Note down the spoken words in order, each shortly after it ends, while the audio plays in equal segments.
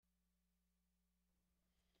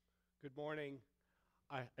Good morning.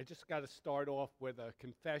 I just got to start off with a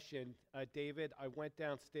confession. David, I went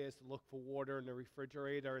downstairs to look for water in the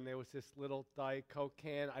refrigerator, and there was this little Diet Coke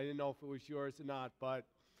can. I didn't know if it was yours or not, but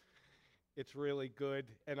it's really good,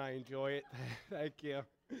 and I enjoy it. Thank you.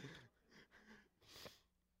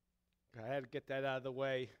 I had to get that out of the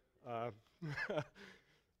way.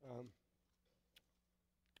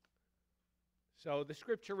 So the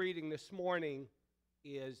scripture reading this morning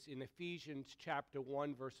is in Ephesians chapter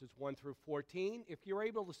 1, verses 1 through 14. If you're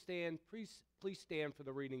able to stand, please stand for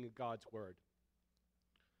the reading of God's word.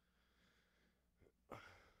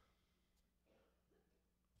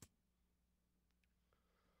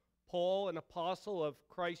 Paul, an apostle of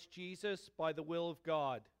Christ Jesus by the will of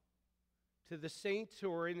God, to the saints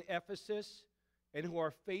who are in Ephesus and who are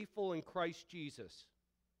faithful in Christ Jesus.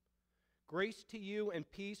 Grace to you and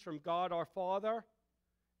peace from God our Father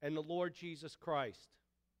and the Lord Jesus Christ.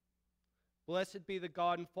 Blessed be the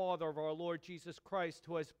God and Father of our Lord Jesus Christ,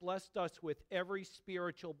 who has blessed us with every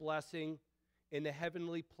spiritual blessing in the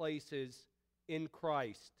heavenly places in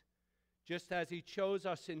Christ, just as he chose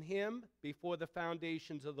us in him before the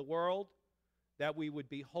foundations of the world, that we would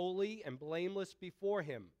be holy and blameless before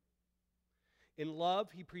him. In love,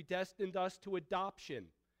 he predestined us to adoption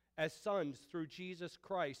as sons through Jesus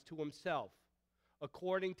Christ to himself,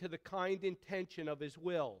 according to the kind intention of his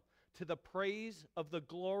will, to the praise of the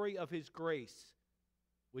glory of his grace,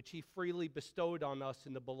 which he freely bestowed on us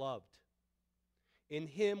in the Beloved. In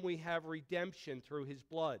him we have redemption through his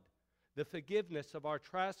blood, the forgiveness of our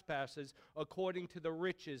trespasses according to the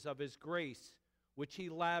riches of his grace, which he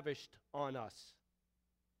lavished on us.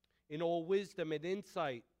 In all wisdom and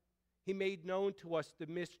insight, he made known to us the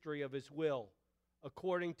mystery of his will,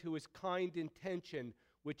 according to his kind intention,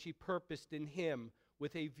 which he purposed in him,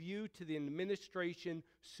 with a view to the administration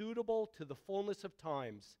suitable to the fullness of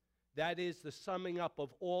times, that is, the summing up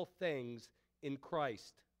of all things in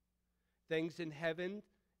Christ, things in heaven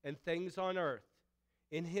and things on earth.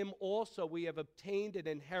 In him also we have obtained an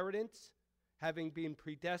inheritance, having been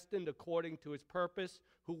predestined according to his purpose,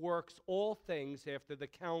 who works all things after the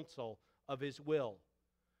counsel of his will,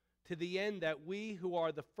 to the end that we who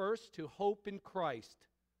are the first to hope in Christ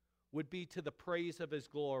would be to the praise of his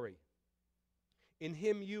glory. In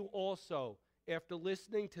him you also, after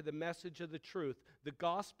listening to the message of the truth, the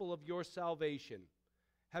gospel of your salvation,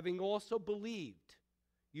 having also believed,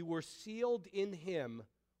 you were sealed in him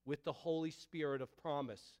with the Holy Spirit of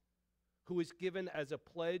promise, who is given as a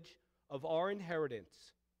pledge of our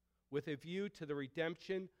inheritance, with a view to the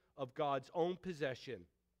redemption of God's own possession,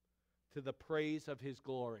 to the praise of his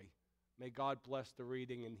glory. May God bless the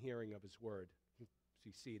reading and hearing of his word.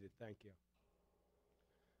 Be seated. Thank you.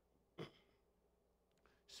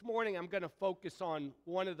 This morning I'm going to focus on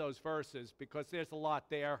one of those verses because there's a lot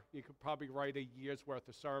there. You could probably write a year's worth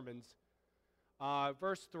of sermons.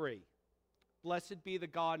 Verse 3, Blessed be the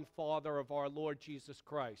God and Father of our Lord Jesus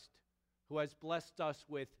Christ, who has blessed us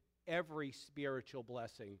with every spiritual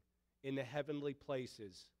blessing in the heavenly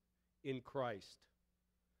places in Christ.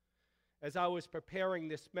 As I was preparing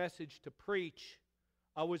this message to preach,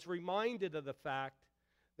 I was reminded of the fact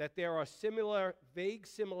that there are vague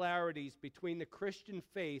similarities between the Christian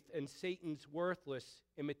faith and Satan's worthless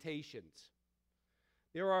imitations.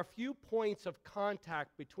 There are a few points of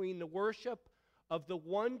contact between the worship of the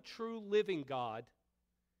one true living God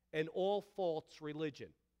and all false religion.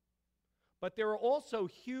 But there are also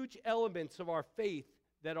huge elements of our faith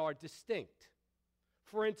that are distinct.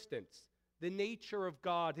 For instance, the nature of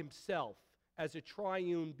God himself as a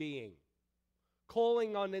triune being,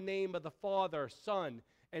 calling on the name of the Father, Son,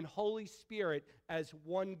 and Holy Spirit as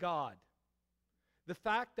one God. The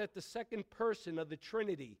fact that the second person of the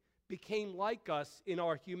Trinity became like us in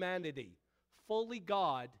our humanity, fully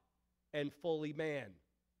God and fully man.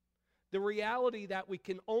 The reality that we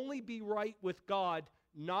can only be right with God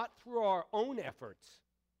not through our own efforts,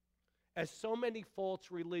 as so many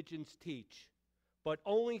false religions teach, but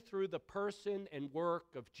only through the person and work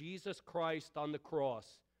of Jesus Christ on the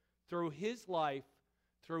cross, through his life,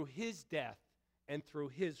 through his death, and through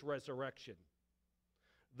his resurrection.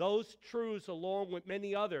 Those truths, along with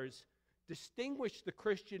many others, distinguish the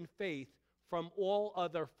Christian faith from all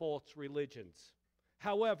other false religions.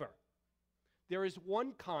 However, there is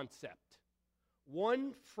one concept,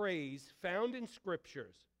 one phrase found in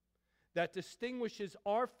Scriptures that distinguishes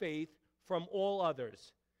our faith from all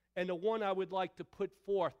others, and the one I would like to put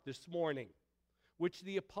forth this morning, which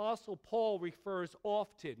the Apostle Paul refers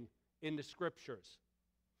often in the Scriptures.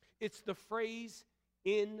 It's the phrase,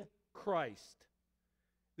 in Christ.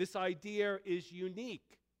 This idea is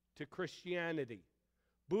unique to Christianity.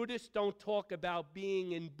 Buddhists don't talk about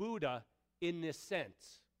being in Buddha in this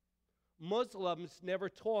sense. Muslims never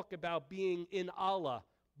talk about being in Allah,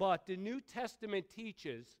 but the New Testament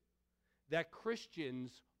teaches that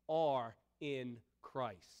Christians are in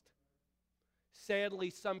Christ.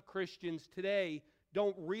 Sadly, some Christians today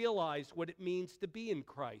don't realize what it means to be in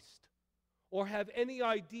Christ, or have any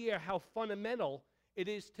idea how fundamental it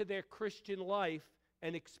is to their Christian life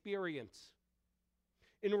and experience.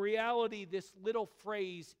 In reality, this little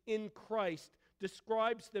phrase, in Christ,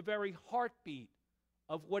 describes the very heartbeat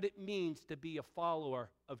of what it means to be a follower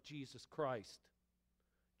of Jesus Christ.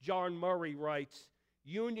 John Murray writes,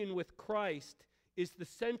 "Union with Christ is the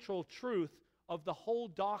central truth of the whole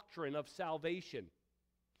doctrine of salvation."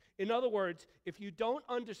 In other words, if you don't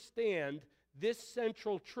understand this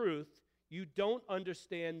central truth, you don't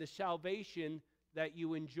understand the salvation that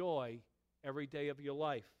you enjoy every day of your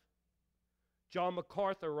life. John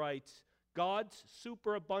MacArthur writes, "God's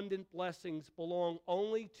superabundant blessings belong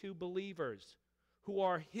only to believers who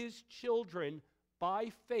are his children by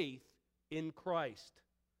faith in Christ.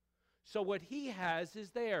 So what he has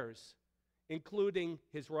is theirs, including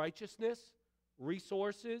his righteousness,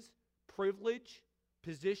 resources, privilege,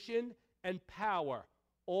 position, and power,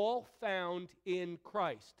 all found in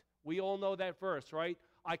Christ." We all know that verse, right?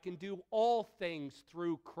 I can do all things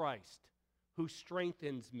through Christ who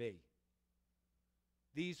strengthens me.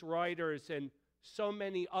 These writers and so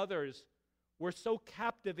many others were so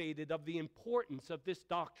captivated of the importance of this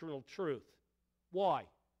doctrinal truth. Why?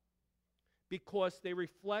 Because they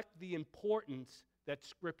reflect the importance that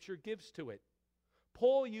Scripture gives to it.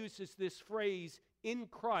 Paul uses this phrase, in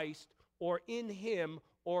Christ, or in him,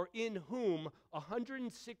 or in whom,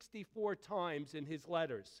 164 times in his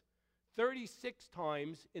letters, 36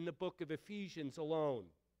 times in the book of Ephesians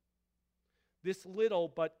alone. This little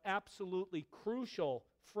but absolutely crucial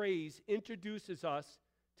phrase introduces us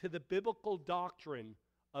to the biblical doctrine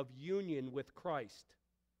of union with Christ.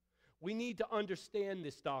 We need to understand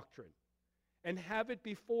this doctrine and have it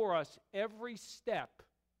before us every step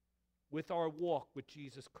with our walk with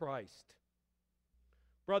Jesus Christ.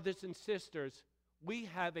 Brothers and sisters, we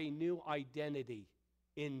have a new identity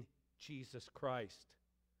in Jesus Christ.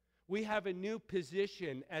 We have a new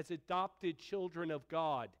position as adopted children of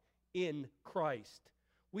God in Christ.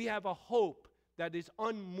 We have a hope that is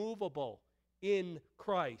unmovable in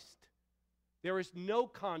Christ. There is no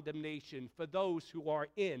condemnation for those who are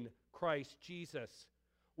in Christ Jesus.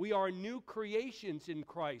 We are new creations in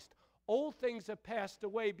Christ. Old things have passed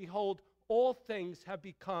away. Behold, all things have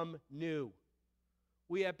become new.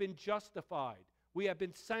 We have been justified. We have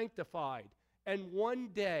been sanctified. And one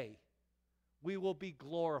day, we will be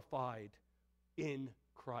glorified in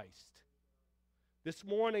Christ. This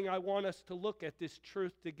morning, I want us to look at this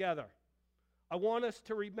truth together. I want us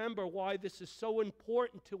to remember why this is so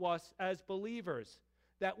important to us as believers,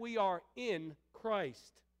 that we are in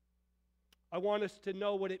Christ. I want us to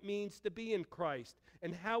know what it means to be in Christ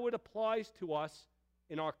and how it applies to us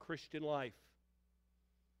in our Christian life.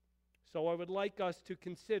 So I would like us to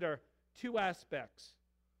consider two aspects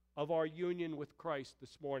of our union with Christ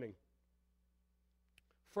this morning.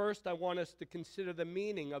 First, I want us to consider the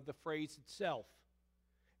meaning of the phrase itself.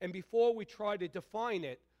 And before we try to define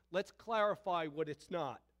it, let's clarify what it's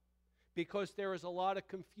not, because there is a lot of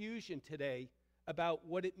confusion today about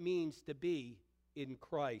what it means to be in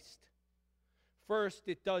Christ. First,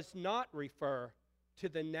 it does not refer to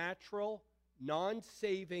the natural,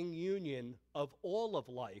 non-saving union of all of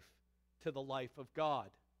life to the life of God.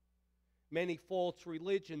 Many false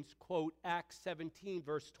religions quote Acts 17,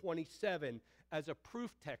 verse 27, as a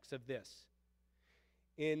proof text of this.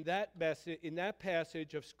 In that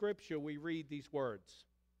passage of Scripture, we read these words.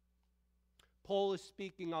 Paul is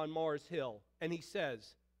speaking on Mars Hill, and he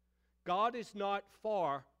says, God is not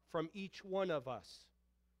far from each one of us.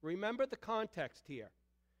 Remember the context here.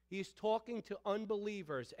 He's talking to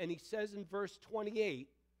unbelievers, and he says in verse 28,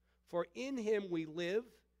 for in him we live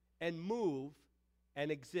and move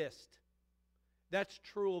and exist. That's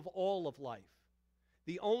true of all of life.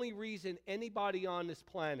 The only reason anybody on this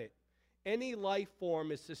planet, any life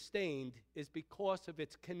form is sustained is because of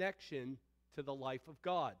its connection to the life of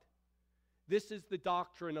God. This is the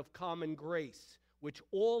doctrine of common grace, which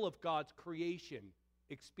all of God's creation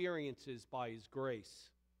experiences by his grace.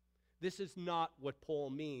 This is not what Paul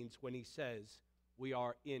means when he says we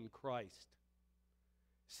are in Christ.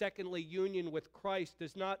 Secondly, union with Christ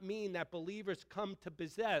does not mean that believers come to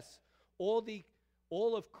possess all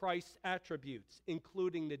of Christ's attributes,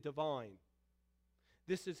 including the divine.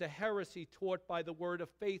 This is a heresy taught by the Word of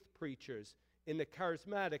Faith preachers in the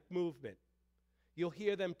charismatic movement. You'll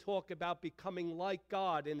hear them talk about becoming like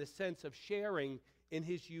God in the sense of sharing in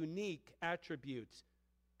his unique attributes,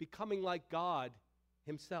 becoming like God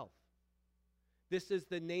himself. This is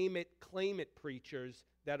the name it, claim it preachers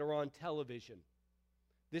that are on television.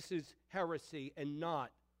 This is heresy and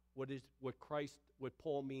not what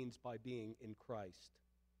Paul means by being in Christ.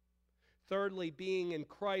 Thirdly, being in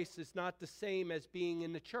Christ is not the same as being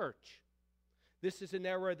in the church. This is an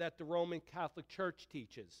error that the Roman Catholic Church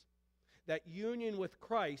teaches, that union with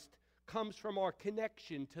Christ comes from our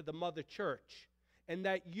connection to the Mother Church, and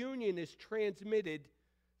that union is transmitted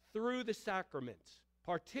through the sacraments,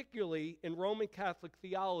 particularly in Roman Catholic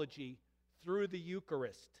theology, through the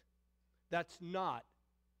Eucharist. That's not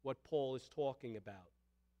what Paul is talking about.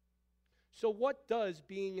 So what does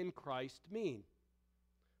being in Christ mean?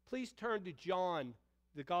 Please turn to John,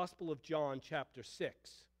 the Gospel of John, chapter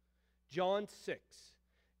 6. John 6.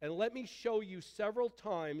 And let me show you several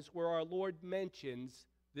times where our Lord mentions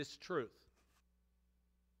this truth.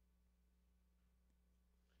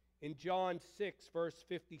 In John 6, verse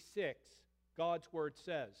 56, God's word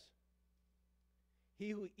says, "He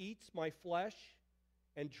who eats my flesh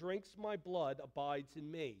and drinks my blood abides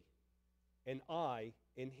in me, and I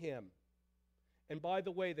in him." And by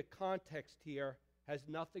the way, the context here has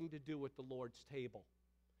nothing to do with the Lord's table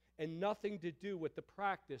and nothing to do with the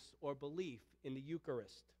practice or belief in the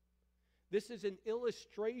Eucharist. This is an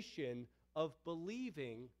illustration of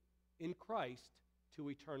believing in Christ to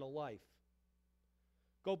eternal life.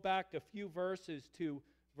 Go back a few verses to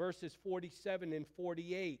verses 47 and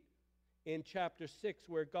 48 in chapter 6,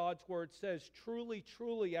 where God's word says, "Truly,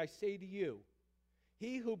 truly, I say to you,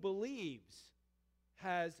 he who believes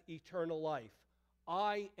has eternal life.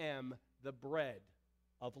 I am the bread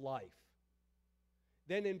of life."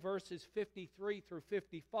 Then in verses 53 through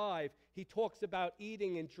 55, he talks about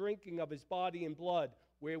eating and drinking of his body and blood,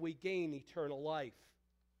 where we gain eternal life.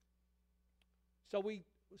 So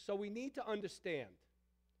we need to understand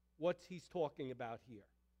what he's talking about here.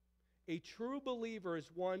 A true believer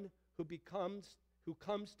is one who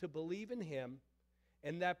comes to believe in him,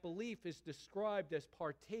 and that belief is described as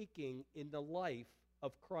partaking in the life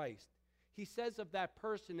of Christ. He says of that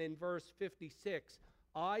person in verse 56,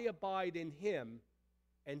 "I abide in him,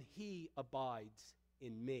 and he abides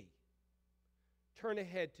in me." Turn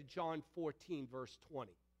ahead to John 14, verse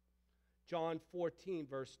 20. John 14,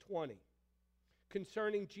 verse 20.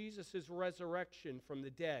 Concerning Jesus' resurrection from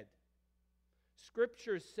the dead,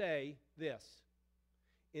 Scriptures say this,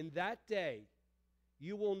 "In that day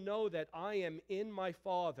you will know that I am in my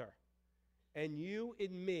Father, and you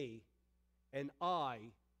in me, and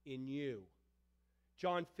I in you."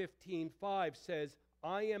 John 15:5 says,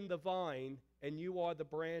 "I am the vine, and you are the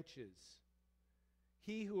branches.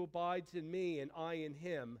 He who abides in me, and I in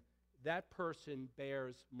him, that person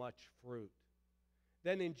bears much fruit."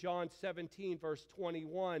 Then in John 17, verse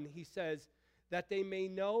 21, he says, "That they may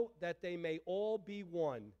know that they may all be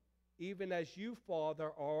one, even as you,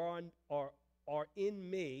 Father, are in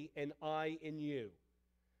me, and I in you,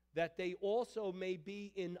 that they also may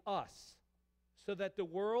be in us, so that the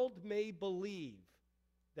world may believe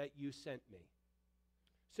that you sent me."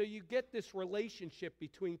 So you get this relationship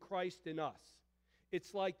between Christ and us.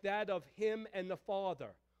 It's like that of him and the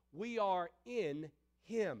Father. We are in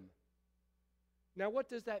him. Now, what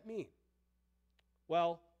does that mean?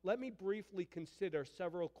 Well, let me briefly consider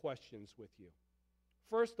several questions with you.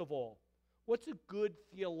 First of all, what's a good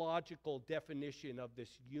theological definition of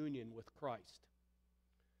this union with Christ?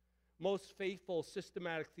 Most faithful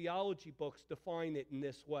systematic theology books define it in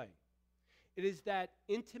this way. It is that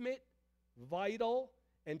intimate, vital,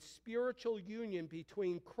 and spiritual union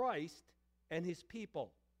between Christ and his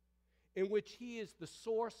people, in which he is the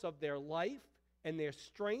source of their life and their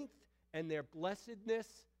strength and their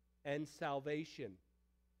blessedness and salvation.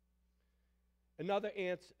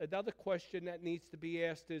 Another question that needs to be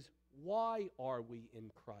asked is, why are we in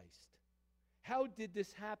Christ? How did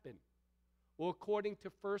this happen? Well, according to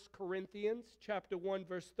 1 Corinthians chapter 1,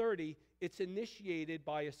 verse 30, it's initiated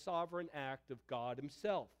by a sovereign act of God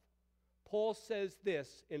himself. Paul says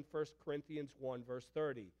this in 1 Corinthians 1, verse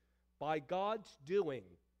 30, "By God's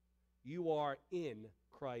doing, you are in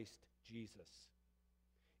Christ Jesus."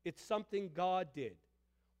 It's something God did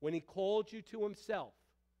when he called you to himself,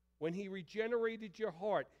 when he regenerated your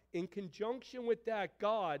heart. In conjunction with that,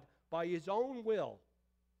 God, by his own will,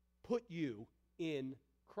 put you in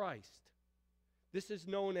Christ. This is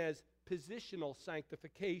known as positional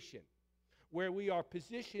sanctification, where we are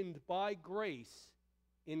positioned by grace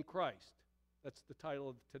in Christ. That's the title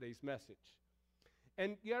of today's message.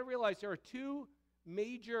 And you got to realize there are two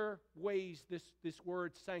major ways this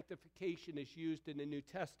word sanctification is used in the New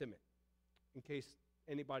Testament, in case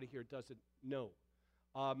anybody here doesn't know.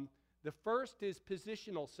 The first is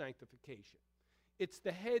positional sanctification. It's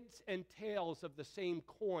the heads and tails of the same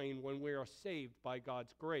coin when we are saved by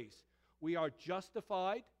God's grace. We are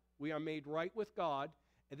justified, we are made right with God,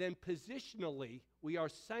 and then positionally, we are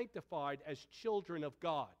sanctified as children of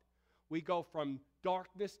God. We go from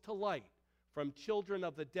darkness to light, from children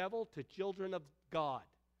of the devil to children of God.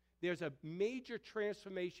 There's a major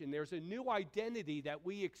transformation. There's a new identity that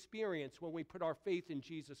we experience when we put our faith in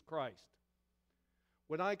Jesus Christ.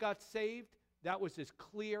 When I got saved, that was as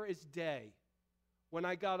clear as day. When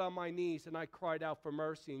I got on my knees and I cried out for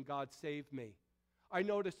mercy and God saved me, I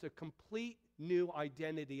noticed a complete new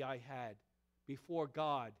identity I had before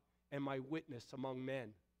God and my witness among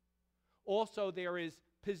men. Also, there is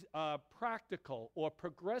practical or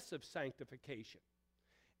progressive sanctification.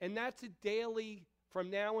 And that's a daily, from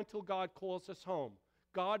now until God calls us home.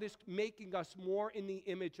 God is making us more in the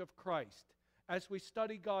image of Christ. As we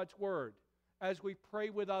study God's word, as we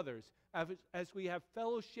pray with others, as we have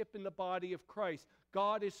fellowship in the body of Christ,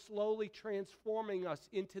 God is slowly transforming us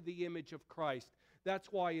into the image of Christ.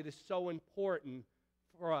 That's why it is so important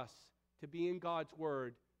for us to be in God's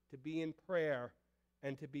word, to be in prayer,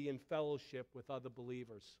 and to be in fellowship with other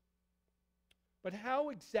believers. But how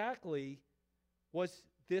exactly was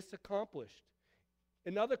this accomplished?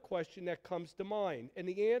 Another question that comes to mind, and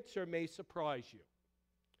the answer may surprise you.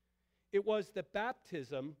 It was the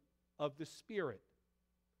baptism of the Spirit.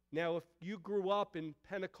 Now, if you grew up in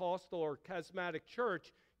Pentecostal or Charismatic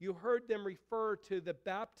church, you heard them refer to the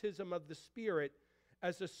baptism of the Spirit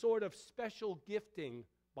as a sort of special gifting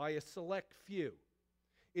by a select few.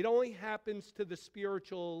 It only happens to the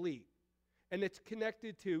spiritual elite, and it's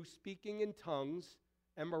connected to speaking in tongues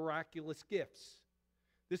and miraculous gifts.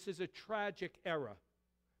 This is a tragic error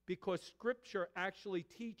because Scripture actually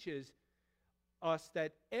teaches us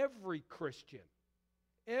that every Christian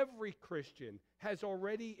has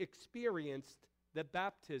already experienced the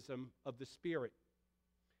baptism of the Spirit.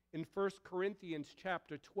 In 1 Corinthians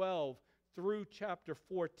chapter 12 through chapter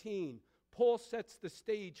 14, Paul sets the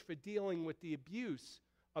stage for dealing with the abuse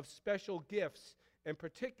of special gifts, and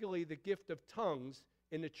particularly the gift of tongues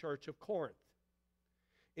in the church of Corinth.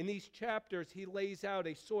 In these chapters, he lays out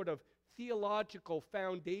a sort of theological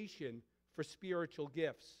foundation for spiritual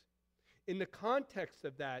gifts. In the context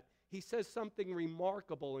of that, he says something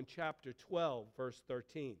remarkable in chapter 12, verse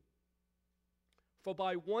 13. For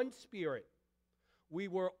by one Spirit we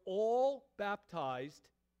were all baptized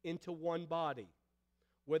into one body,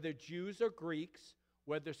 whether Jews or Greeks,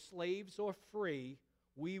 whether slaves or free,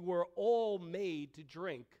 we were all made to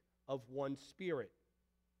drink of one Spirit.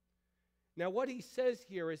 Now what he says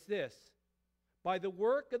here is this: by the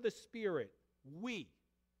work of the Spirit,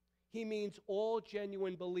 he means all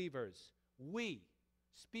genuine believers,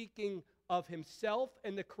 speaking of himself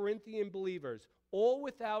and the Corinthian believers, all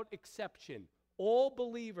without exception, all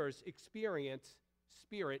believers experience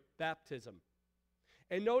Spirit baptism.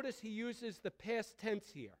 And notice he uses the past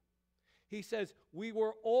tense here. He says, we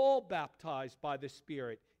were all baptized by the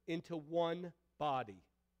Spirit into one body.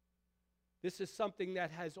 This is something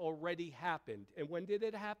that has already happened. And when did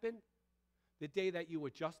it happen? The day that you were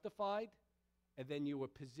justified, and then you were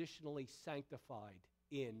positionally sanctified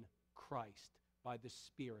in Christ by the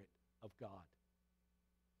Spirit of God.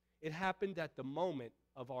 It happened at the moment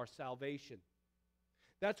of our salvation.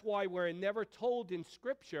 That's why we're never told in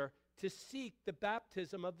Scripture to seek the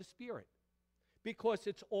baptism of the Spirit, because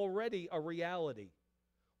it's already a reality.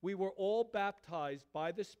 We were all baptized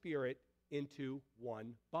by the Spirit into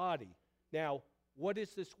one body. Now, what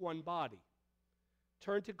is this one body?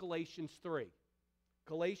 Turn to Galatians 3.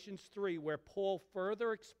 Galatians 3, where Paul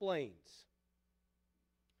further explains.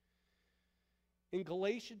 In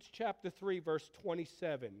Galatians chapter 3, verse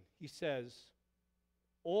 27, he says,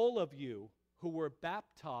 all of you who were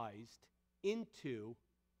baptized into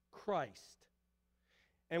Christ.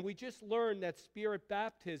 And we just learned that Spirit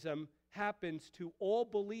baptism happens to all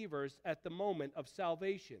believers at the moment of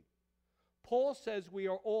salvation. Paul says we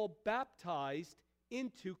are all baptized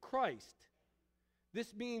into Christ.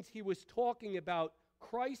 This means he was talking about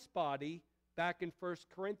Christ's body back in 1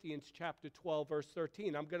 Corinthians chapter 12, verse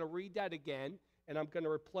 13. I'm going to read that again, and I'm going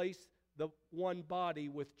to replace the one body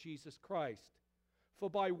with Jesus Christ. For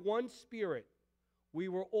by one Spirit we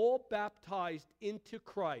were all baptized into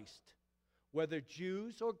Christ, whether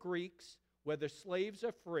Jews or Greeks, whether slaves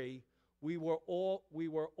or free, we were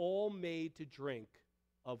all made to drink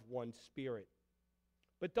of one Spirit.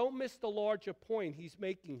 But don't miss the larger point he's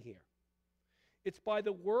making here. It's by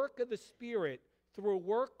the work of the Spirit through a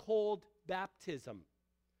work called baptism.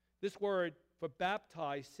 This word for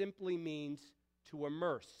baptize simply means to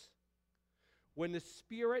immerse. When the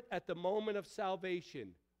Spirit at the moment of salvation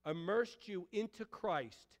immersed you into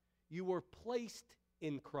Christ, You were placed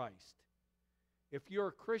in Christ. If you're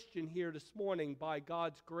a Christian here this morning, by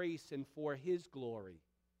God's grace and for His glory,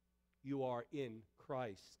 you are in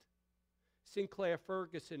Christ. Sinclair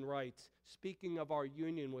Ferguson writes, speaking of our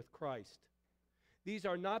union with Christ, these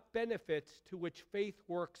are not benefits to which faith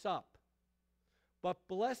works up, but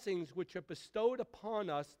blessings which are bestowed upon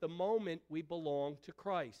us the moment we belong to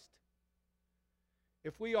Christ.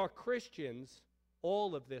 If we are Christians,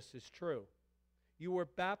 all of this is true. You were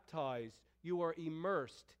baptized, you are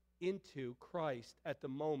immersed into Christ at the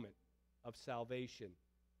moment of salvation.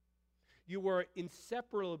 You were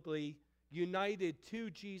inseparably united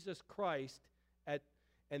to Jesus Christ,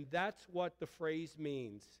 and that's what the phrase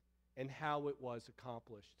means and how it was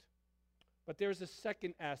accomplished. But there's a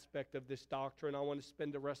second aspect of this doctrine I want to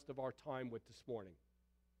spend the rest of our time with this morning.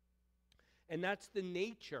 And that's the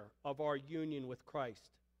nature of our union with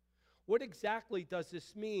Christ. What exactly does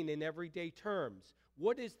this mean in everyday terms?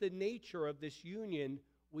 What is the nature of this union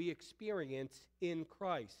we experience in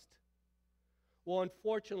Christ? Well,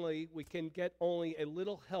 unfortunately, we can get only a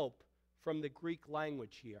little help from the Greek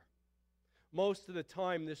language here. Most of the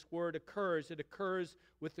time this word occurs, it occurs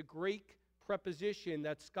with the Greek preposition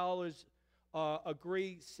that scholars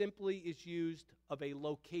agree simply is used of a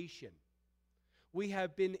location. We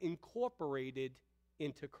have been incorporated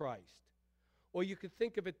into Christ. Or you could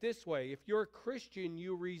think of it this way: if you're a Christian,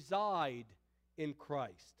 you reside in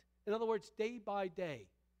Christ. In other words, day by day,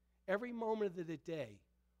 every moment of the day,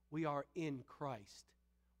 we are in Christ.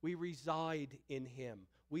 We reside in Him.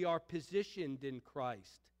 We are positioned in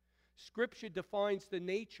Christ. Scripture defines the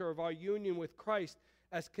nature of our union with Christ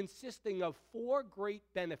as consisting of four great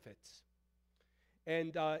benefits.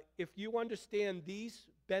 And if you understand these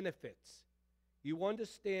benefits, you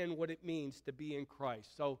understand what it means to be in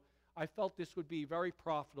Christ. So I felt this would be very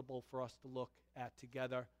profitable for us to look at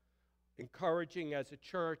together, encouraging as a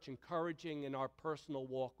church, encouraging in our personal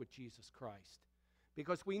walk with Jesus Christ.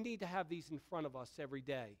 Because we need to have these in front of us every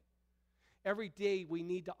day. Every day we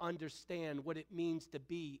need to understand what it means to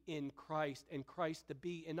be in Christ and Christ to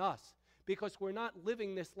be in us. Because we're not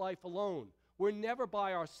living this life alone. We're never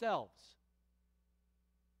by ourselves.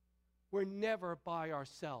 We're never by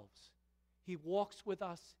ourselves. He walks with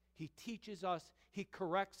us. He teaches us. He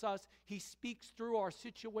corrects us. He speaks through our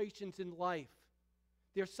situations in life.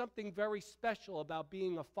 There's something very special about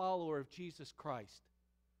being a follower of Jesus Christ.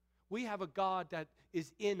 We have a God that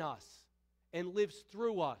is in us and lives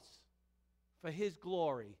through us for His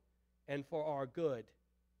glory and for our good.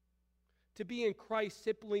 To be in Christ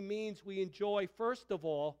simply means we enjoy, first of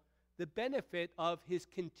all, the benefit of His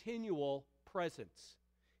continual presence.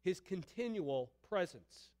 His continual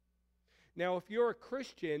presence. Now, if you're a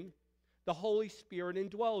Christian, the Holy Spirit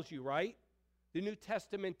indwells you, right? The New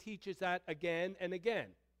Testament teaches that again and again.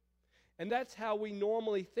 And that's how we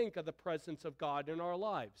normally think of the presence of God in our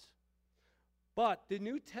lives. But the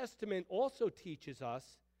New Testament also teaches us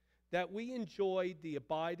that we enjoy the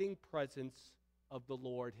abiding presence of the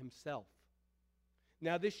Lord Himself.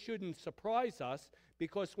 Now, this shouldn't surprise us,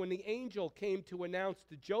 because when the angel came to announce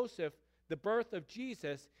to Joseph the birth of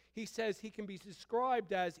Jesus, he says he can be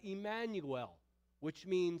described as Emmanuel, which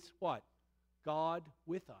means what? God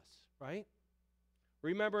with us, right?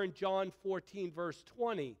 Remember in John 14, verse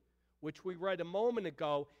 20, which we read a moment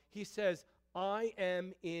ago, he says, I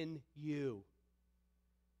am in you.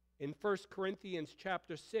 In 1 Corinthians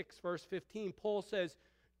chapter 6, verse 15, Paul says,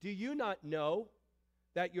 do you not know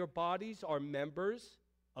that your bodies are members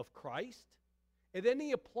of Christ? And then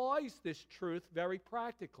he applies this truth very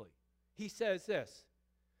practically. He says this,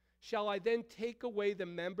 shall I then take away the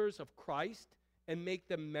members of Christ and make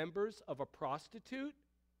them members of a prostitute?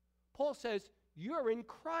 Paul says, you're in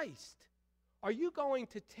Christ. Are you going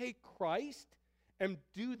to take Christ and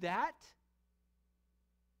do that?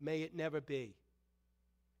 May it never be.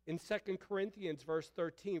 In 2 Corinthians verse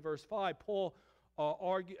 13, verse 5, Paul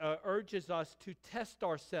urges us to test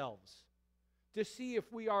ourselves, to see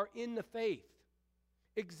if we are in the faith.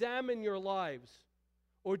 Examine your lives.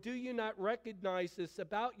 Or do you not recognize this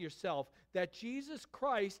about yourself, that Jesus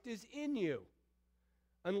Christ is in you,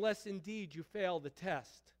 unless indeed you fail the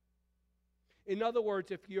test? In other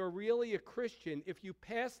words, if you're really a Christian, if you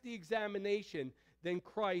pass the examination, then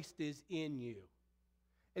Christ is in you.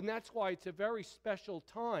 And that's why it's a very special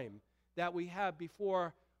time that we have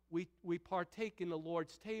before we partake in the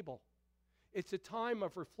Lord's table. It's a time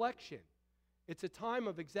of reflection. It's a time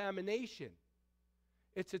of examination.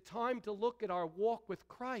 It's a time to look at our walk with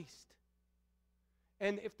Christ.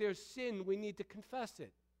 And if there's sin, we need to confess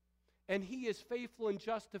it. And He is faithful and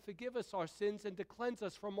just to forgive us our sins and to cleanse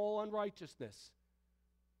us from all unrighteousness.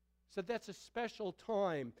 So that's a special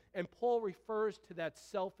time, and Paul refers to that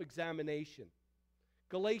self-examination.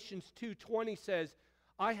 Galatians 2:20 says,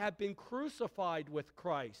 I have been crucified with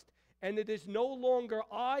Christ, and it is no longer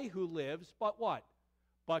I who lives, but what?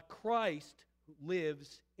 But Christ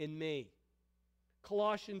lives in me.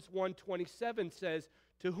 Colossians 1:27 says,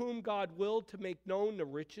 to whom God willed to make known the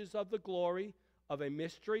riches of the glory of a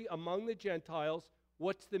mystery among the Gentiles.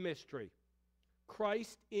 What's the mystery?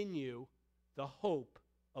 Christ in you, the hope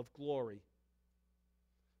of glory.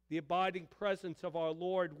 The abiding presence of our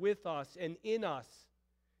Lord with us and in us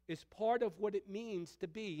is part of what it means to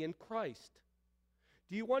be in Christ.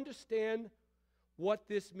 Do you understand what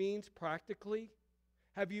this means practically?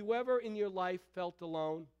 Have you ever in your life felt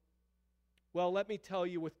alone? Well, let me tell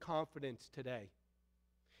you with confidence today.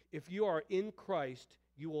 If you are in Christ,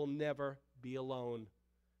 you will never be alone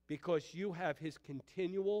because you have his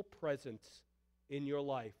continual presence in your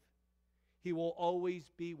life. He will always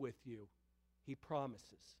be with you, he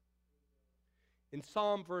promises. In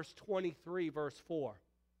Psalm verse 23, verse 4,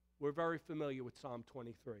 we're very familiar with Psalm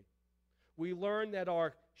 23. We learn that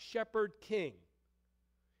our shepherd king,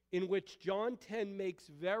 in which John 10 makes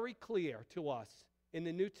very clear to us in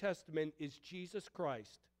the New Testament, is Jesus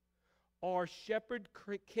Christ. Our shepherd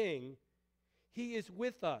king, he is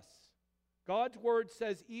with us. God's word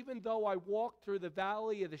says, even though I walk through the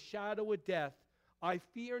valley of the shadow of death, I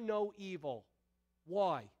fear no evil.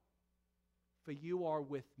 Why? For you are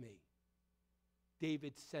with me.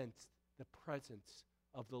 David sensed the presence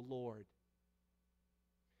of the Lord.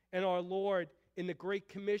 And our Lord, in the Great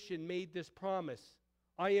Commission, made this promise: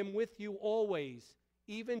 I am with you always,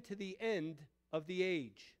 even to the end of the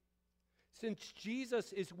age. Since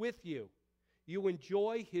Jesus is with you, you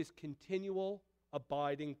enjoy his continual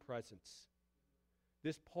abiding presence.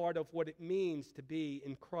 This part of what it means to be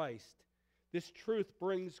in Christ. This truth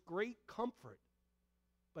brings great comfort,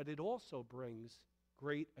 but it also brings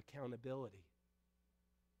great accountability.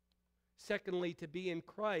 Secondly, to be in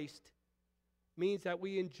Christ means that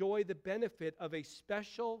we enjoy the benefit of a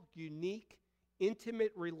special, unique,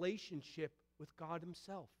 intimate relationship with God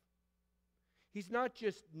himself. He's not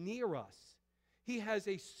just near us. He has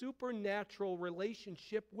a supernatural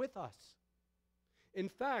relationship with us. In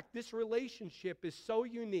fact, this relationship is so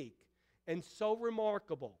unique and so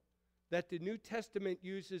remarkable that the New Testament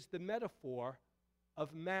uses the metaphor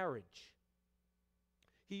of marriage.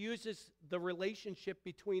 He uses the relationship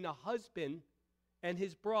between a husband and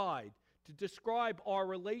his bride to describe our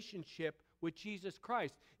relationship with Jesus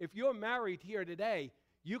Christ. If you're married here today,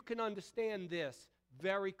 you can understand this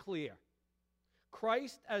very clear.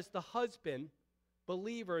 Christ as the husband,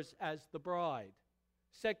 believers as the bride.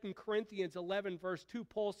 2 Corinthians 11 verse 2,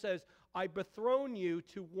 Paul says, I betroth you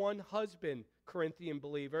to one husband, Corinthian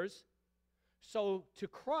believers, so to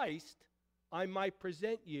Christ I might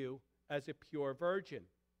present you as a pure virgin.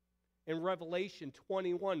 In Revelation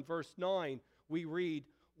 21 verse 9, we read,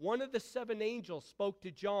 one of the seven angels spoke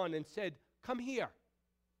to John and said, come here.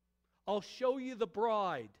 I'll show you the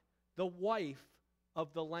bride, the wife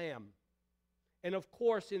of the Lamb. And of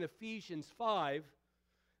course, in Ephesians 5,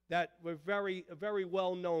 that a very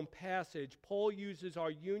well-known passage, Paul uses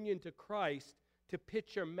our union to Christ to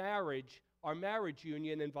picture marriage, our marriage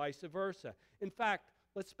union, and vice versa. In fact,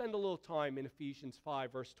 let's spend a little time in Ephesians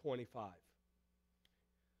 5, verse 25.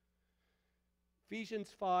 Ephesians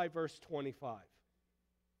 5, verse 25.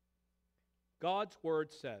 God's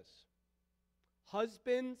word says,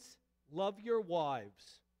 husbands, love your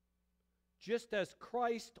wives, just as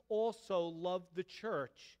Christ also loved the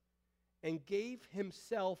church and gave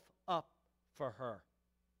himself up for her.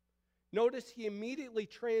 Notice he immediately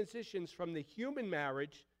transitions from the human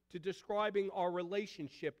marriage to describing our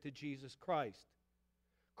relationship to Jesus Christ.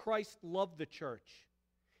 Christ loved the church.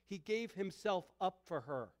 He gave himself up for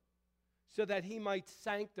her so that he might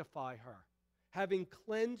sanctify her, having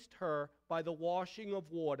cleansed her by the washing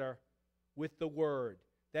of water with the word,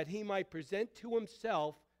 that he might present to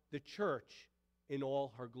himself the church in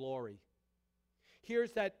all her glory.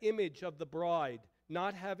 Here's that image of the bride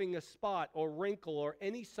not having a spot or wrinkle or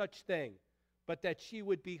any such thing, but that she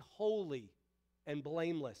would be holy and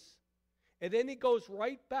blameless. And then he goes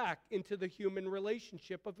right back into the human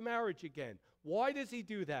relationship of marriage again. Why does he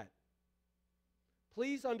do that?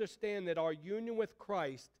 Please understand that our union with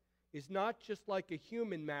Christ is not just like a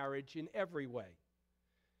human marriage in every way.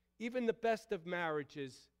 Even the best of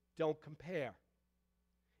marriages don't compare.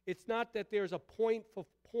 It's not that there's a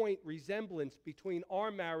point-for-point resemblance between our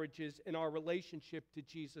marriages and our relationship to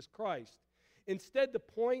Jesus Christ. Instead, the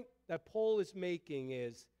point that Paul is making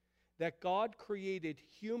is that God created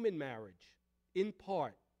human marriage, in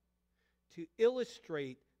part, to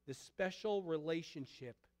illustrate the special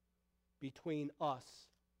relationship between us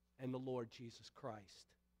and the Lord Jesus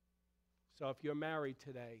Christ. So if you're married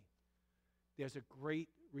today, there's a great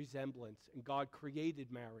resemblance, and God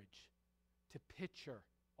created marriage to picture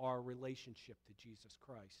our relationship to Jesus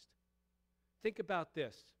Christ. Think about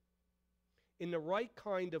this. In the right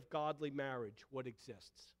kind of godly marriage, what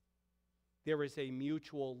exists? There is a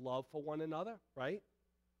mutual love for one another, right?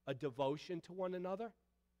 A devotion to one another.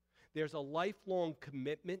 There's a lifelong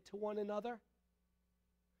commitment to one another.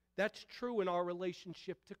 That's true in our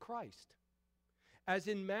relationship to Christ. As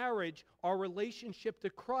in marriage, our relationship to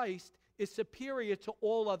Christ is superior to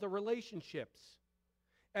all other relationships.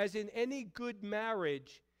 As in any good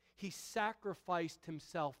marriage, he sacrificed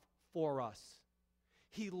himself for us.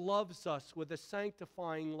 He loves us with a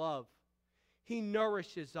sanctifying love. He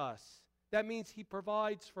nourishes us. That means he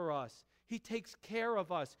provides for us. He takes care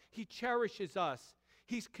of us. He cherishes us.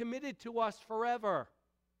 He's committed to us forever.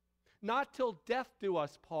 Not till death do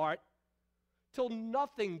us part, till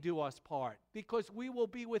nothing do us part, because we will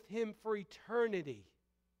be with him for eternity.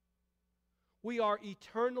 We are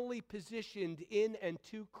eternally positioned in and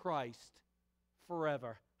to Christ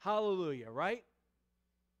forever. Hallelujah, right?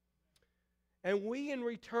 And we in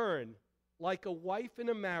return, like a wife in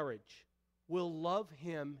a marriage, will love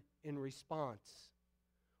him in response.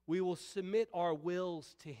 We will submit our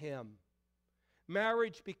wills to him.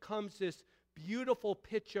 Marriage becomes this beautiful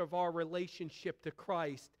picture of our relationship to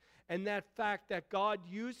Christ, and that fact that God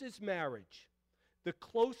uses marriage, the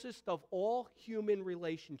closest of all human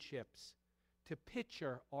relationships, to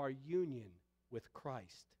picture our union with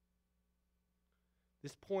Christ.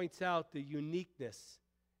 This points out the uniqueness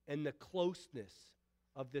and the closeness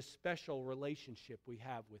of this special relationship we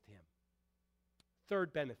have with him.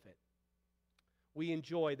 Third benefit we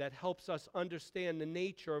enjoy that helps us understand the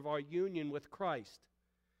nature of our union with Christ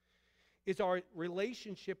is our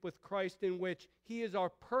relationship with Christ, in which he is our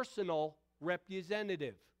personal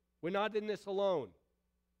representative. We're not in this alone.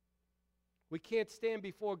 We can't stand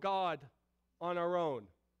before God on our own.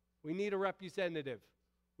 We need a representative.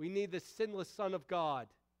 We need the sinless Son of God.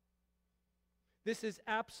 This is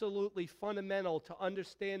absolutely fundamental to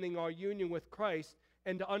understanding our union with Christ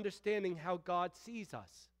and to understanding how God sees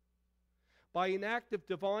us. By an act of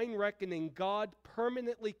divine reckoning, God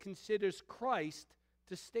permanently considers Christ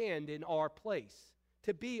to stand in our place,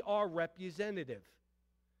 to be our representative.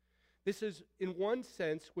 This is, in one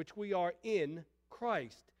sense, which we are in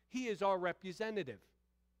Christ. He is our representative.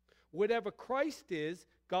 Whatever Christ is,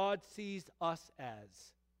 God sees us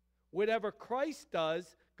as. Whatever Christ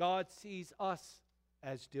does, God sees us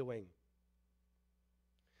as doing.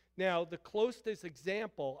 Now, the closest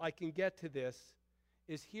example I can get to this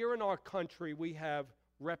is here in our country we have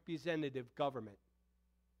representative government,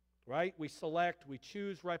 right? We select, we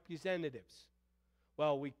choose representatives.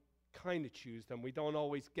 Well, we kind of choose them. We don't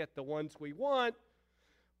always get the ones we want,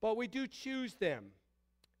 but we do choose them.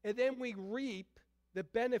 And then we reap the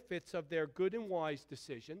benefits of their good and wise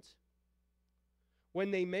decisions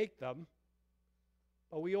when they make them,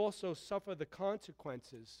 but we also suffer the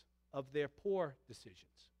consequences of their poor decisions.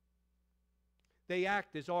 They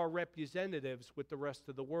act as our representatives with the rest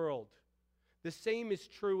of the world. The same is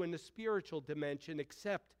true in the spiritual dimension,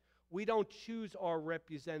 except we don't choose our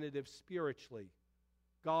representatives spiritually.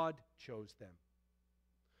 God chose them.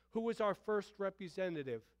 Who was our first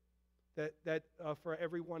representative for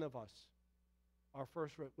every one of us? Our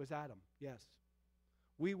first was Adam, yes.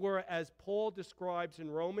 We were, as Paul describes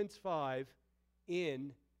in Romans 5,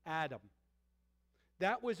 in Adam.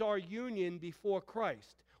 That was our union before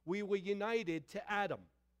Christ. We were united to Adam.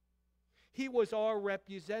 He was our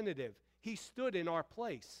representative. He stood in our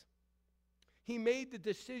place. He made the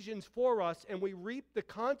decisions for us, and we reaped the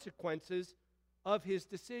consequences of his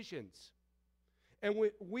decisions. And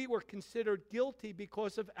we were considered guilty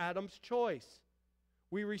because of Adam's choice.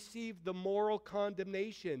 We received the moral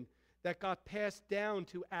condemnation that got passed down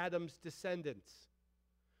to Adam's descendants.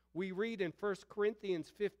 We read in 1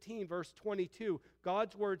 Corinthians 15, verse 22,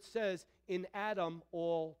 God's word says, in Adam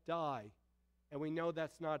all die. And we know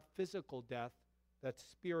that's not physical death, that's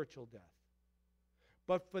spiritual death.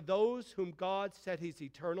 But for those whom God set his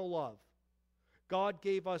eternal love, God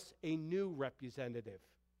gave us a new representative.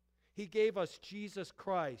 He gave us Jesus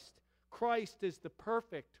Christ. Christ is the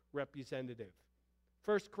perfect representative.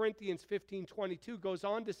 1 Corinthians 15:22 goes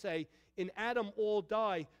on to say, in Adam all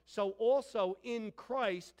die, so also in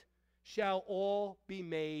Christ shall all be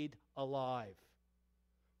made alive.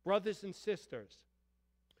 Brothers and sisters,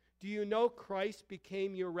 do you know Christ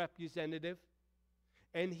became your representative?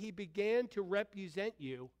 And he began to represent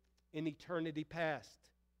you in eternity past.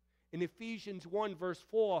 In Ephesians 1, verse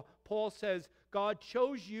 4, Paul says, God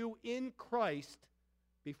chose you in Christ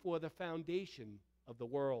before the foundation of the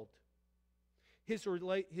world. His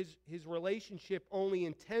relationship only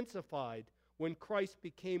intensified when Christ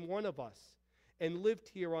became one of us and lived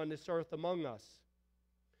here on this earth among us.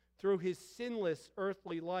 Through his sinless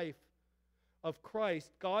earthly life of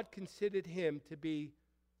Christ, God considered him to be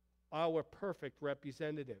our perfect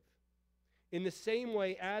representative. In the same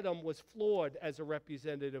way, Adam was flawed as a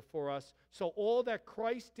representative for us, so all that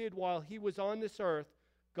Christ did while he was on this earth,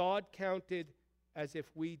 God counted as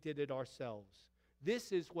if we did it ourselves.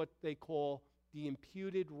 This is what they call the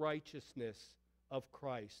imputed righteousness of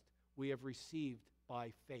Christ we have received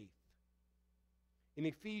by faith. In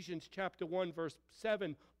Ephesians chapter 1, verse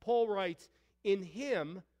 7, Paul writes, "In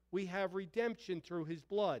him we have redemption through his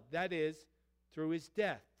blood," that is, through his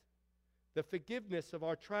death, "the forgiveness of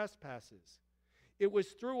our trespasses." It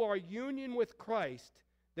was through our union with Christ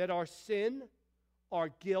that our sin, our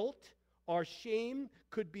guilt, our shame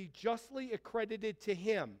could be justly accredited to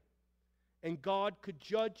him, and God could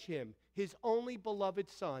judge him, his only beloved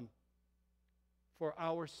Son, for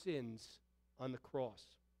our sins on the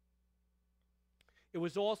cross. It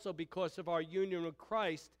was also because of our union with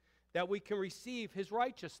Christ that we can receive his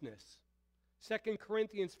righteousness. 2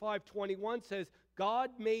 Corinthians 5:21 says,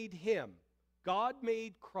 God made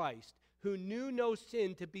Christ, who knew no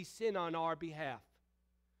sin, to be sin on our behalf,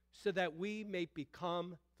 so that we may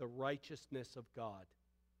become the righteousness of God.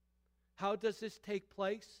 How does this take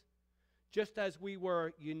place? Just as we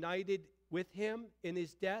were united with him in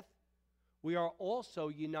his death, we are also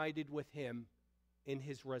united with him in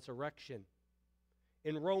his resurrection.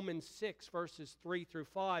 In Romans 6, verses 3 through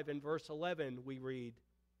 5 and verse 11, we read,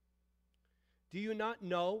 "Do you not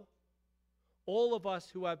know, all of us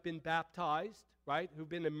who have been baptized," right, who've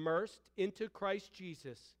been immersed into Christ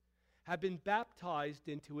Jesus, have been baptized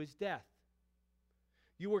into his death?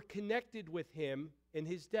 You were connected with him in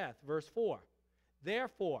his death. Verse 4,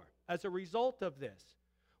 "Therefore, as a result of this,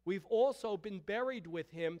 we've also been buried with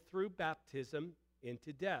him through baptism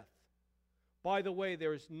into death." By the way,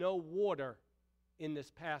 there is no water in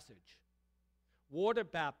this passage. Water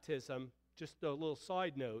baptism, just a little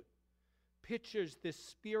side note, pictures this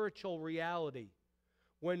spiritual reality.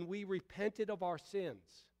 When we repented of our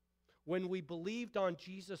sins, when we believed on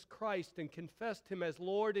Jesus Christ and confessed him as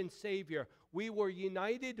Lord and Savior, we were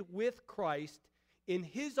united with Christ in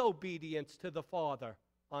his obedience to the Father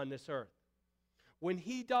on this earth. When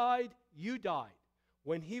he died, you died.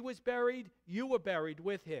 When he was buried, you were buried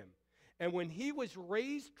with him. And when he was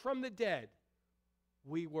raised from the dead,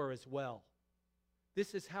 we were as well.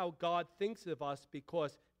 This is how God thinks of us,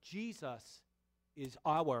 because Jesus is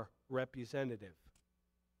our representative.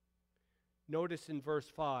 Notice in verse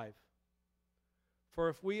 5, "For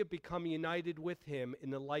if we have become united with him in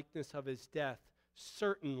the likeness of his death,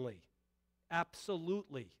 certainly,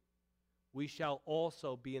 absolutely, we shall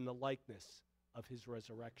also be in the likeness of his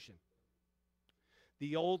resurrection."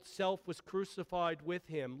 The old self was crucified with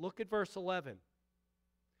him. Look at verse 11.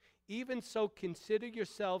 "Even so, consider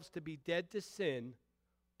yourselves to be dead to sin,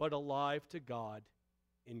 but alive to God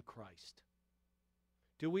in Christ."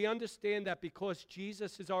 Do we understand that because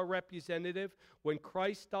Jesus is our representative, when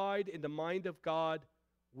Christ died in the mind of God,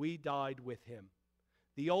 we died with him?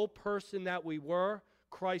 The old person that we were,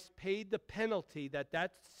 Christ paid the penalty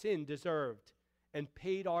that sin deserved and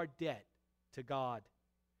paid our debt to God.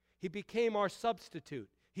 He became our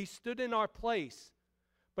substitute. He stood in our place.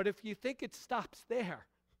 But if you think it stops there,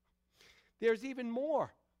 there's even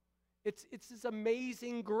more. It's this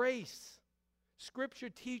amazing grace. Scripture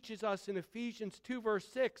teaches us in Ephesians 2, verse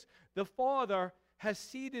 6, the Father has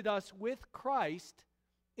seated us with Christ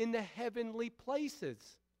in the heavenly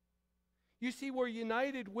places. You see, we're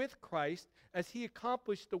united with Christ as he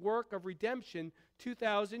accomplished the work of redemption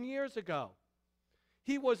 2,000 years ago.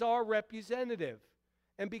 He was our representative.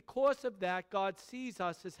 And because of that, God sees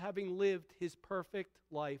us as having lived his perfect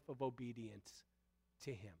life of obedience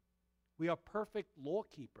to him. We are perfect law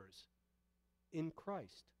keepers in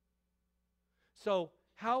Christ. So,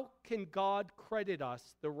 how can God credit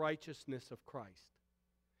us the righteousness of Christ?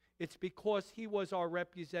 It's because he was our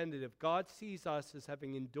representative. God sees us as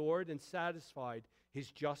having endured and satisfied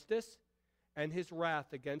his justice and his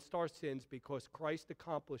wrath against our sins because Christ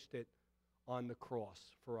accomplished it on the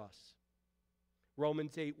cross for us.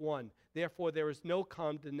 Romans 8:1, "Therefore there is no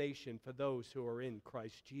condemnation for those who are in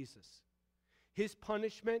Christ Jesus." His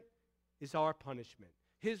punishment is our punishment.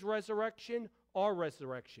 His resurrection, our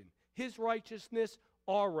resurrection. His righteousness,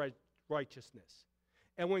 our righteousness.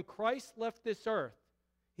 And when Christ left this earth,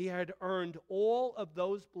 he had earned all of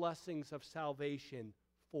those blessings of salvation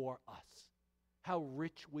for us. How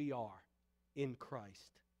rich we are in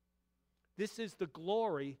Christ. This is the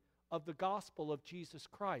glory of the gospel of Jesus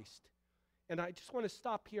Christ. And I just want to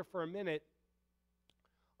stop here for a minute.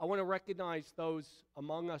 I want to recognize those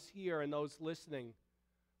among us here and those listening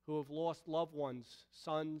who have lost loved ones,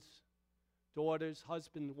 sons, daughters,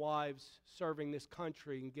 husbands, wives, serving this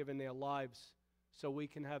country and giving their lives so we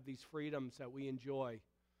can have these freedoms that we enjoy.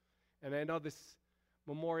 And I know this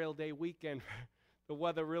Memorial Day weekend, the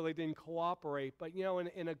weather really didn't cooperate, but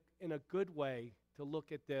in a good way to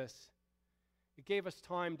look at this. It gave us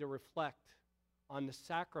time to reflect on the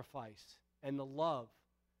sacrifice and the love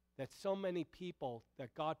that so many people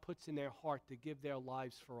that God puts in their heart to give their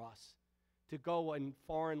lives for us, to go in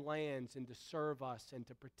foreign lands and to serve us and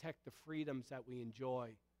to protect the freedoms that we enjoy.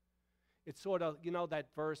 It's sort of, that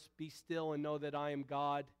verse, be still and know that I am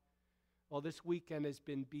God. Well, this weekend has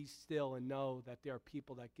been be still and know that there are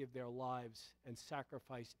people that give their lives and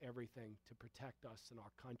sacrifice everything to protect us in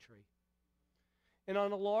our country. And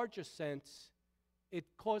on a larger sense, it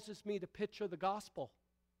causes me to picture the gospel,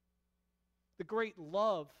 the great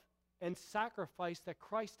love and sacrifice that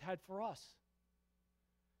Christ had for us,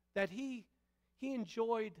 that he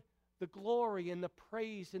enjoyed the glory and the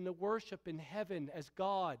praise and the worship in heaven as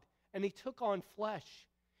God, and he took on flesh.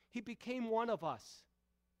 He became one of us,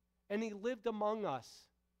 and he lived among us,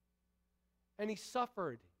 and he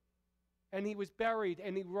suffered, and he was buried,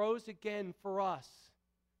 and he rose again for us.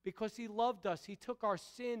 Because he loved us, he took our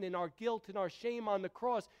sin and our guilt and our shame on the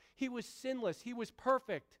cross. He was sinless. He was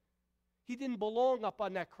perfect. He didn't belong up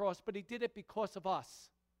on that cross, but he did it because of us.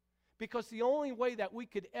 Because the only way that we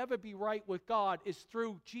could ever be right with God is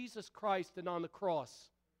through Jesus Christ and on the cross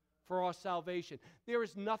for our salvation. There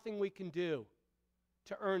is nothing we can do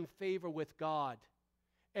to earn favor with God.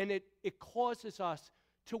 And it causes us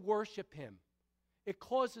to worship him. It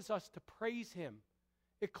causes us to praise him.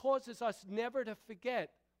 It causes us never to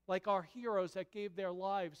forget, like our heroes that gave their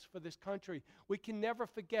lives for this country. We can never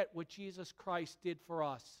forget what Jesus Christ did for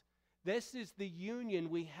us. This is the union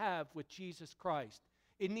we have with Jesus Christ.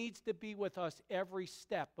 It needs to be with us every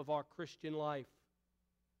step of our Christian life.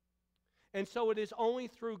 And so it is only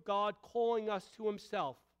through God calling us to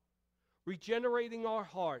himself, regenerating our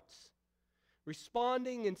hearts,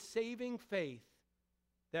 responding in saving faith,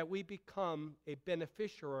 that we become a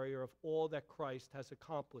beneficiary of all that Christ has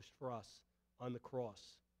accomplished for us on the cross.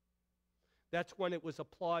 That's when it was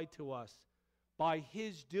applied to us. By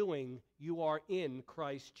his doing, you are in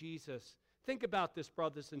Christ Jesus. Think about this,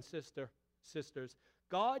 brothers and sisters.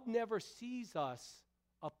 God never sees us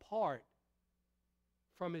apart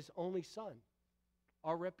from his only Son,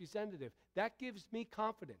 our representative. That gives me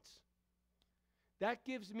confidence. That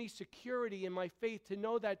gives me security in my faith to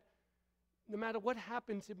know that no matter what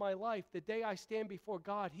happens in my life, the day I stand before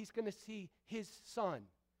God, he's going to see his Son,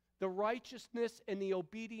 the righteousness and the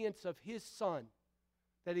obedience of his Son,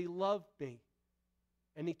 that he loved me.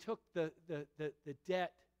 And he took the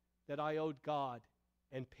debt that I owed God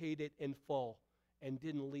and paid it in full and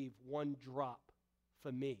didn't leave one drop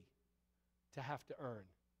for me to have to earn.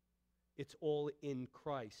 It's all in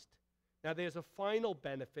Christ. Now, there's a final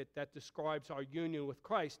benefit that describes our union with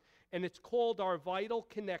Christ, and it's called our vital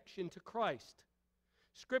connection to Christ.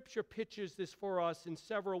 Scripture pictures this for us in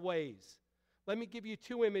several ways. Let me give you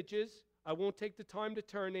two images. I won't take the time to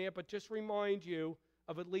turn there, but just remind you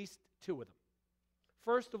of at least two of them.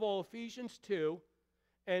 First of all, Ephesians 2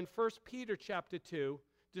 and 1 Peter chapter 2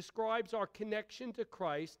 describes our connection to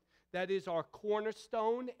Christ, that is our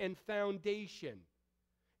cornerstone and foundation,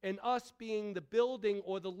 and us being the building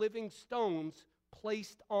or the living stones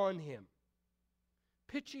placed on him.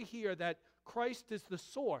 Picture here that Christ is the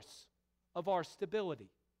source of our stability.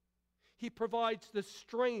 He provides the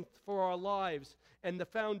strength for our lives and the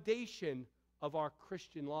foundation of our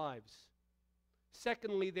Christian lives.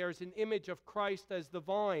 Secondly, there's an image of Christ as the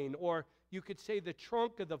vine, or you could say the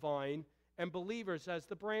trunk of the vine, and believers as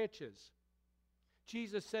the branches.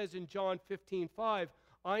 Jesus says in John 15:5,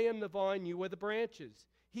 I am the vine, you are the branches.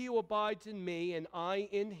 He who abides in me and I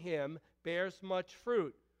in him bears much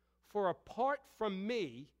fruit. For apart from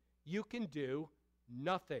me, you can do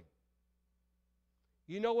nothing.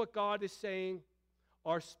 You know what God is saying?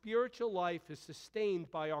 Our spiritual life is sustained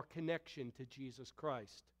by our connection to Jesus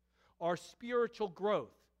Christ. Our spiritual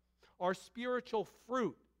growth, our spiritual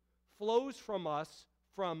fruit flows from us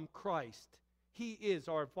from Christ. He is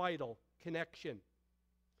our vital connection.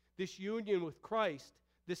 This union with Christ,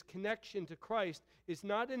 this connection to Christ, is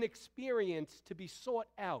not an experience to be sought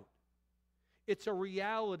out. It's a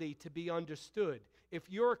reality to be understood. If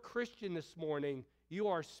you're a Christian this morning, you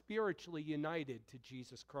are spiritually united to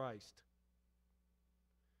Jesus Christ.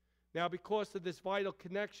 Now, because of this vital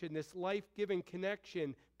connection, this life-giving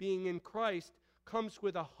connection being in Christ, comes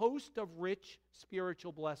with a host of rich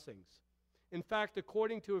spiritual blessings. In fact,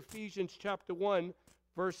 according to Ephesians chapter 1,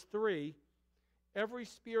 verse 3, every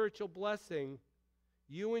spiritual blessing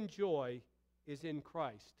you enjoy is in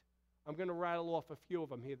Christ. I'm going to rattle off a few of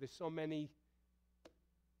them here. There's so many,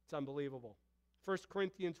 it's unbelievable. 1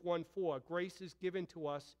 Corinthians 1:4, grace is given to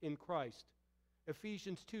us in Christ.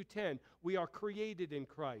 Ephesians 2:10, we are created in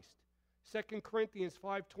Christ. 2 Corinthians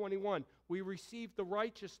 5:21, we receive the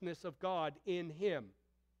righteousness of God in Him.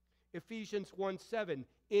 Ephesians 1:7,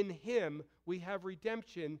 in Him we have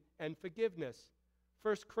redemption and forgiveness.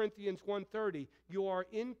 1 Corinthians 1:30, you are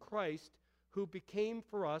in Christ who became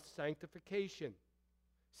for us sanctification.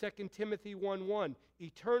 2 Timothy 1:1,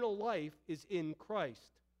 eternal life is in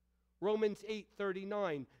Christ. Romans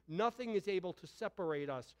 8:39, nothing is able to separate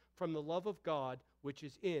us from the love of God which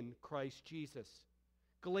is in Christ Jesus.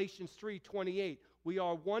 Galatians 3:28, we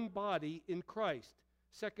are one body in Christ.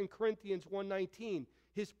 2 Corinthians 1:19,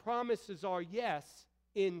 his promises are yes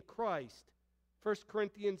in Christ. 1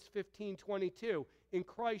 Corinthians 15:22, in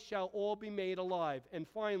Christ shall all be made alive. And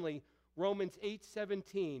finally, Romans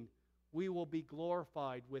 8:17, we will be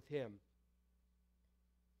glorified with him.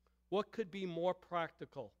 What could be more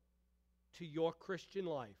practical to your Christian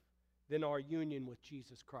life than our union with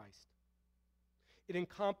Jesus Christ? It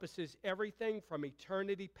encompasses everything from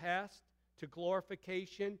eternity past to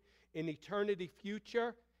glorification, in eternity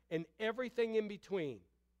future, and everything in between.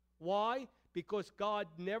 Why? Because God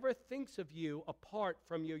never thinks of you apart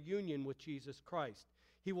from your union with Jesus Christ.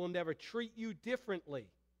 He will never treat you differently,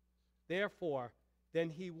 therefore, than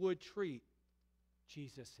he would treat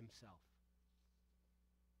Jesus himself.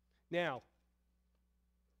 Now,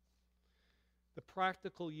 the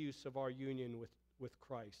practical use of our union with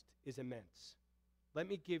Christ is immense. Let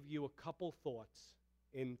me give you a couple thoughts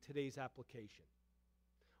in today's application.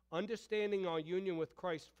 Understanding our union with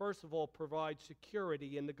Christ, first of all, provides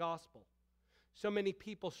security in the gospel. So many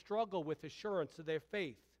people struggle with assurance of their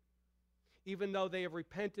faith. Even though they have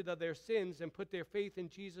repented of their sins and put their faith in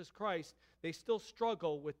Jesus Christ, they still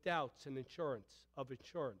struggle with doubts and insurance.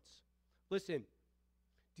 Listen,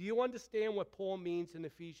 do you understand what Paul means in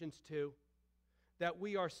Ephesians 2? That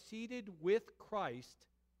we are seated with Christ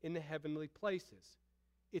in the heavenly places.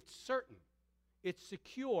 It's certain. It's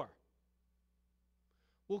secure.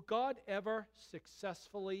 Will God ever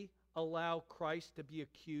successfully allow Christ to be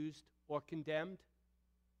accused or condemned?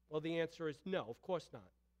 Well, the answer is no, of course not.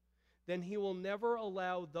 Then he will never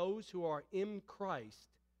allow those who are in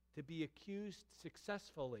Christ to be accused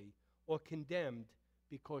successfully or condemned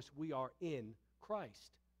because we are in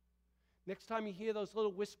Christ. Next time you hear those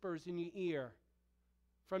little whispers in your ear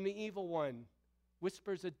from the evil one,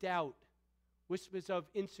 whispers of doubt, whispers of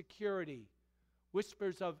insecurity,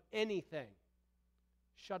 whispers of anything,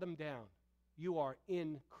 shut them down. You are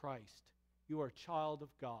in Christ. You are a child of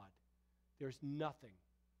God. There's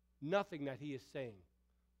nothing that he is saying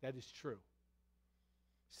that is true.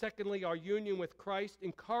 Secondly, our union with Christ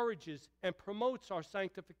encourages and promotes our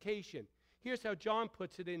sanctification. Here's how John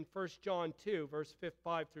puts it in 1 John 2, verse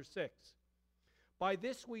 5 through 6. By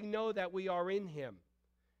this we know that we are in him.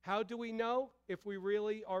 How do we know if we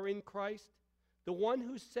really are in Christ? The one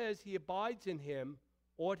who says he abides in him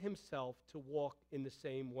ought himself to walk in the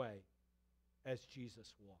same way as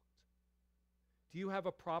Jesus walked. Do you have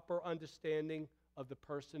a proper understanding of the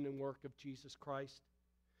person and work of Jesus Christ?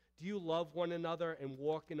 Do you love one another and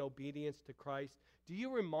walk in obedience to Christ? Do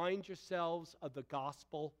you remind yourselves of the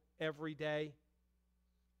gospel every day?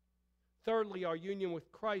 Thirdly, our union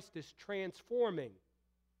with Christ is transforming,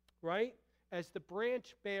 right? As the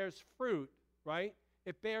branch bears fruit, right?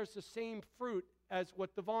 It bears the same fruit as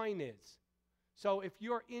what the vine is. So if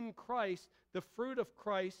you're in Christ, the fruit of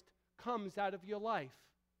Christ comes out of your life.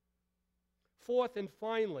 Fourth and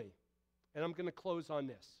finally, and I'm going to close on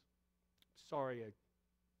this. Sorry, I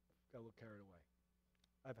got a little carried away.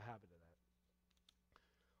 I have a habit of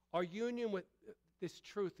that. Our union with this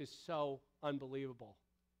truth is so unbelievable.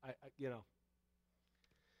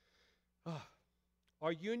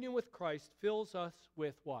 Our union with Christ fills us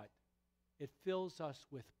with what? It fills us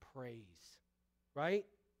with praise, right?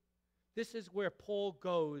 This is where Paul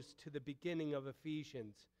goes to the beginning of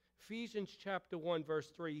Ephesians. Ephesians chapter 1,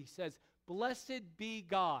 verse 3, he says, blessed be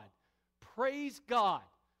God. Praise God.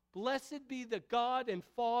 Blessed be the God and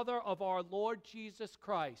Father of our Lord Jesus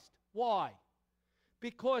Christ. Why?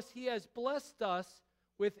 Because he has blessed us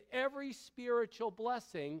with every spiritual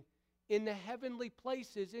blessing in the heavenly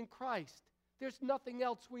places in Christ. There's nothing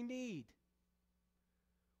else we need.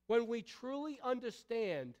 When we truly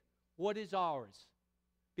understand what is ours,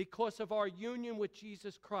 because of our union with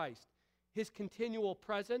Jesus Christ, his continual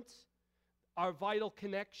presence, our vital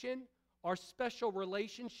connection, our special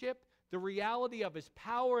relationship, the reality of his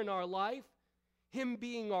power in our life, him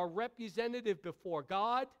being our representative before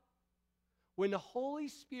God. When the Holy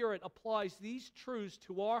Spirit applies these truths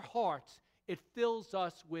to our hearts, it fills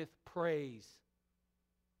us with praise.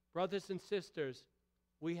 Brothers and sisters,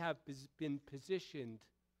 we have been positioned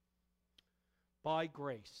by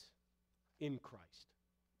grace in Christ.